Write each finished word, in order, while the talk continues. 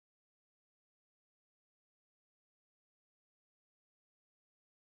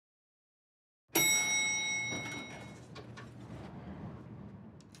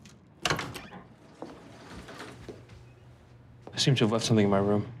seem to have left something in my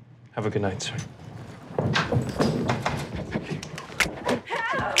room. Have a good night, sir.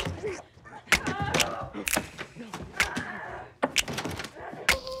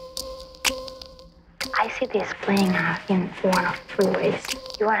 I see this playing out in one of three ways.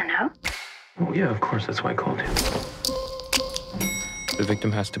 You want to know? Oh, yeah, of course. That's why I called you. The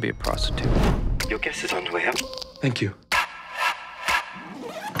victim has to be a prostitute. Your guest is on the way up. Thank you.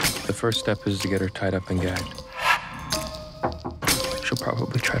 The first step is to get her tied up and gagged. She'll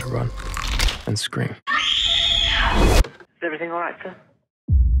probably try to run and scream. Is everything all right, sir?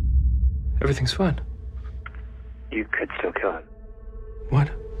 Everything's fine. You could still kill him.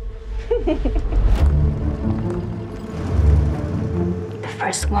 What? The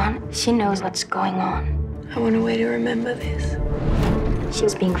first one, she knows what's going on. I want a way to remember this.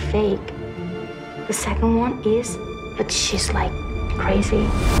 She's being fake. The second one is that she's like crazy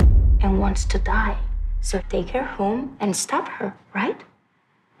and wants to die. So take her home and stop her, right?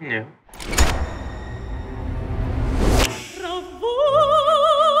 Yeah.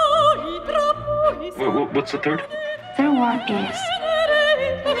 What's the third? Third one is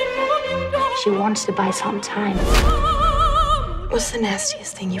she wants to buy some time. What's the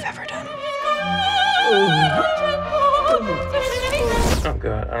nastiest thing you've ever done? Oh,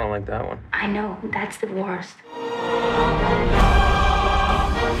 God, I don't like that one. I know, that's the worst.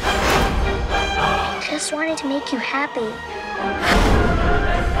 I just wanted to make you happy.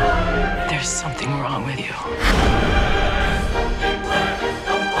 There's something wrong with you.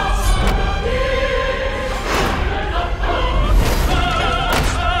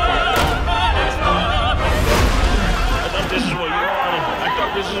 This is what you wanted. I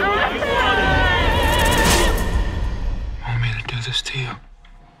thought this is what you wanted. You want me to do this to you?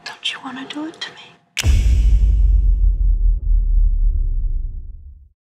 Don't you want to do it to me?